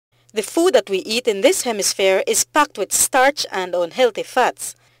The food that we eat in this hemisphere is packed with starch and unhealthy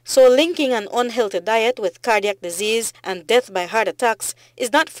fats, so linking an unhealthy diet with cardiac disease and death by heart attacks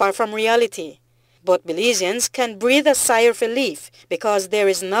is not far from reality. But Belizeans can breathe a sigh of relief because there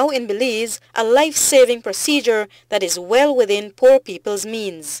is now in Belize a life-saving procedure that is well within poor people's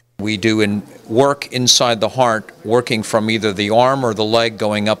means. We do work inside the heart, working from either the arm or the leg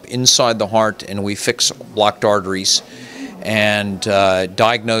going up inside the heart, and we fix blocked arteries and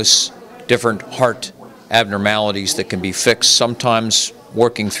diagnose different heart abnormalities that can be fixed, sometimes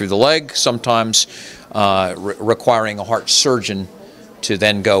working through the leg, sometimes requiring a heart surgeon to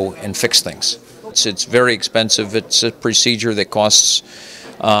then go and fix things. It's very expensive. It's a procedure that costs,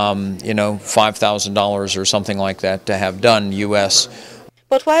 $5,000 or something like that to have done U.S.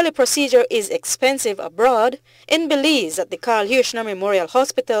 But while the procedure is expensive abroad, in Belize at the Carl Hirschner Memorial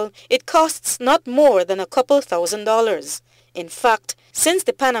Hospital, it costs not more than a couple $1,000s. In fact, since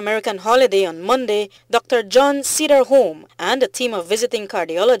the Pan American holiday on Monday, Dr. John Cedarholm and a team of visiting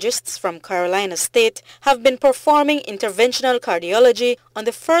cardiologists from Carolina State have been performing interventional cardiology on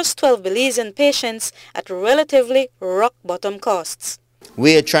the first 12 Belizean patients at relatively rock-bottom costs.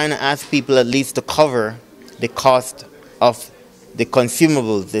 We are trying to ask people at least to cover the cost of the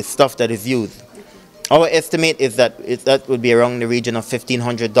consumables, the stuff that is used. Our estimate is that that would be around the region of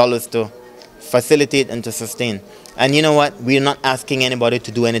 $1,500 to facilitate and to sustain. And you know what? We're not asking anybody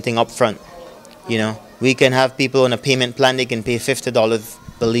to do anything up front. We can have people on a payment plan, they can pay $50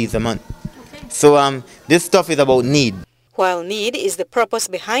 Belize a month. Okay. So this stuff is about need. While need is the purpose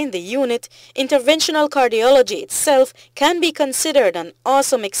behind the unit, interventional cardiology itself can be considered an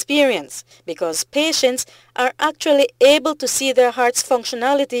awesome experience because patients are actually able to see their heart's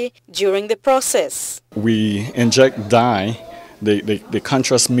functionality during the process. We inject dye, the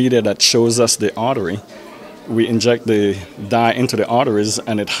contrast media that shows us the artery. We inject the dye into the arteries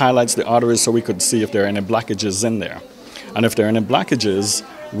and it highlights the arteries so we could see if there are any blockages in there. And if there are any blockages,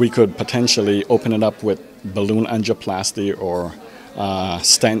 we could potentially open it up with balloon angioplasty or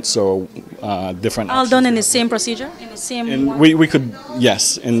stents or different. All done in the same procedure? In the same. We could,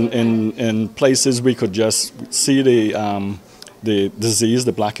 yes. In places we could just see the disease,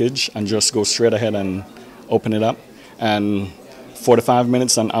 the blockage, and just go straight ahead and open it up. And 45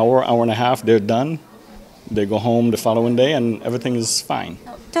 minutes, an hour, hour and a half, they're done. They go home the following day and everything is fine.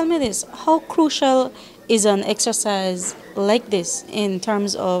 Tell me this, how crucial is an exercise like this in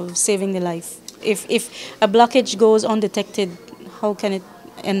terms of saving the life? If a blockage goes undetected, how can it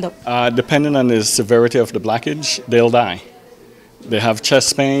end up? Depending on the severity of the blockage, they'll die. They have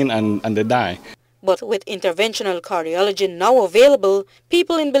chest pain and they die. But with interventional cardiology now available,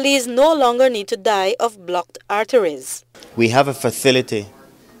 people in Belize no longer need to die of blocked arteries. We have a facility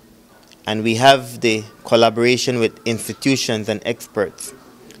and we have the collaboration with institutions and experts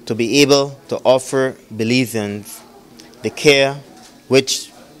to be able to offer Belizeans the care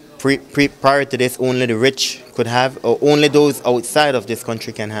which prior to this only the rich could have, or only those outside of this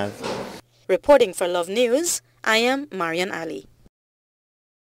country can have. Reporting for Love News, I am Marian Ali.